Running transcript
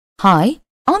Hi,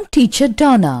 I'm Teacher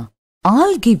Donna.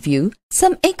 I'll give you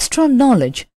some extra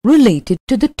knowledge related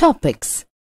to the topics.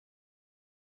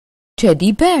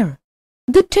 Teddy bear.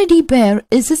 The teddy bear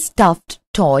is a stuffed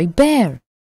toy bear.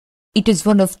 It is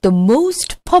one of the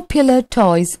most popular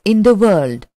toys in the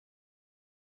world.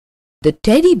 The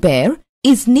teddy bear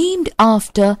is named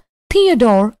after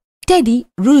Theodore Teddy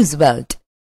Roosevelt,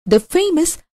 the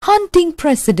famous hunting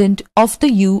president of the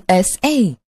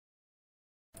USA.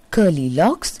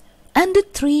 Goldilocks and the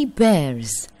Three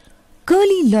Bears.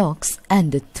 Goldilocks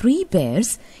and the Three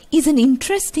Bears is an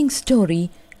interesting story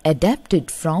adapted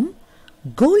from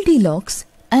Goldilocks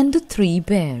and the Three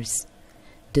Bears.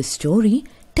 The story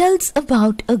tells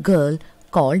about a girl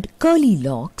called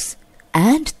Goldilocks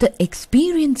and the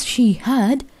experience she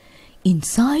had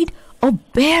inside a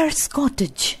bear's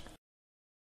cottage.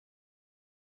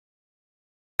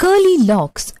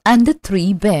 Goldilocks and the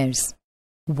Three Bears.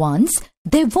 Once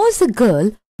there was a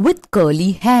girl with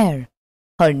curly hair.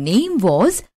 Her name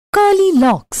was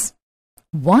Goldilocks.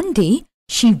 One day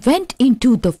she went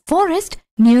into the forest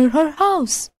near her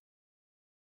house.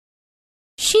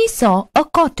 She saw a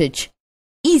cottage.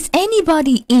 "Is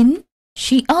anybody in?"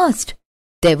 she asked.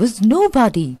 There was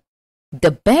nobody. The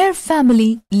bear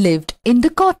family lived in the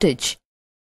cottage.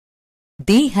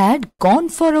 They had gone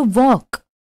for a walk.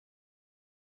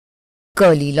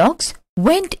 Goldilocks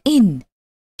went in.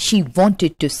 She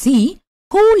wanted to see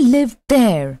who lived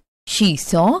there. She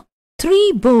saw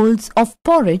 3 bowls of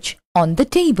porridge on the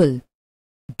table.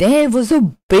 There was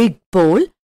a big bowl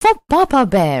for Papa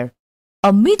Bear,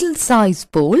 a middle-sized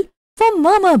bowl for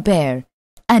Mama Bear,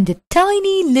 and a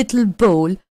tiny little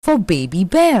bowl for Baby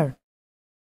Bear.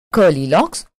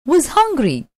 Goldilocks was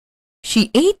hungry.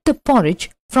 She ate the porridge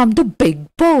from the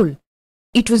big bowl.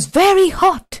 It was very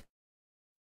hot.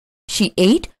 She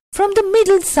ate from the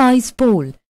middle-sized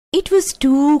bowl. It was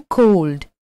too cold.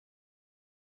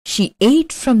 She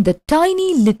ate from the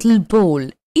tiny little bowl.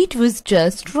 It was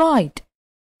just right.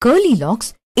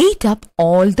 Goldilocks ate up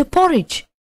all the porridge.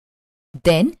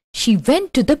 Then she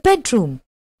went to the bedroom.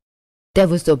 There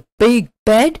was a big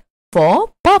bed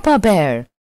for Papa Bear,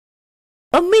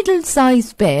 a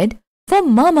middle-sized bed for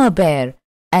Mama Bear,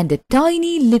 and a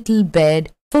tiny little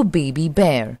bed for Baby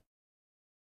Bear.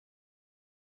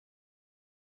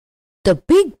 The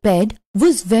big bed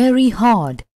was very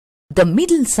hard. The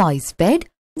middle-sized bed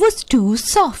was too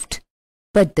soft.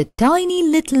 But the tiny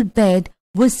little bed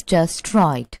was just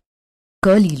right.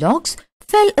 Goldilocks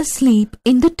fell asleep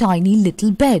in the tiny little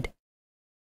bed.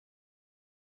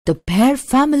 The bear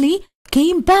family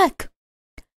came back.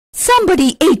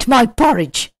 "Somebody ate my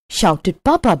porridge!" shouted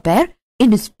Papa Bear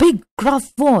in his big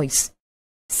gruff voice.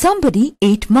 "Somebody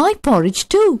ate my porridge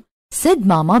too," said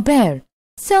Mama Bear.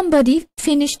 "Somebody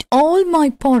finished all my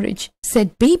porridge,"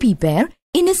 said Baby Bear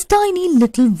in his tiny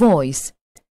little voice.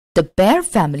 The bear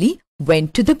family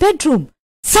went to the bedroom.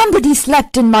 "Somebody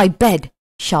slept in my bed!"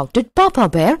 shouted Papa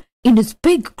Bear in his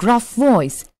big gruff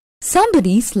voice.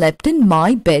 "Somebody slept in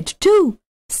my bed too,"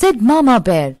 said Mama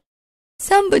Bear.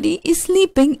 "Somebody is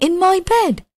sleeping in my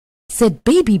bed," said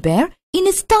Baby Bear in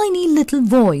his tiny little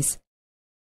voice.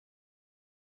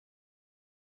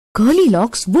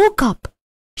 Goldilocks woke up.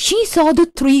 She saw the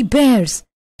 3 bears.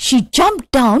 She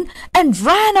jumped down and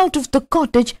ran out of the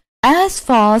cottage as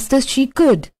fast as she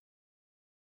could.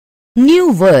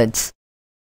 New words.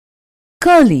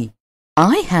 Curly.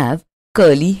 I have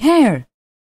curly hair.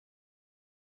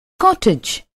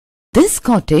 Cottage. This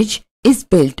cottage is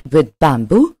built with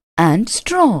bamboo and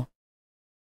straw.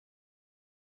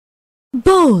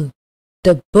 Bowl.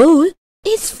 The bowl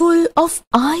is full of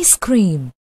ice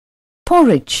cream.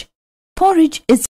 Porridge. Porridge is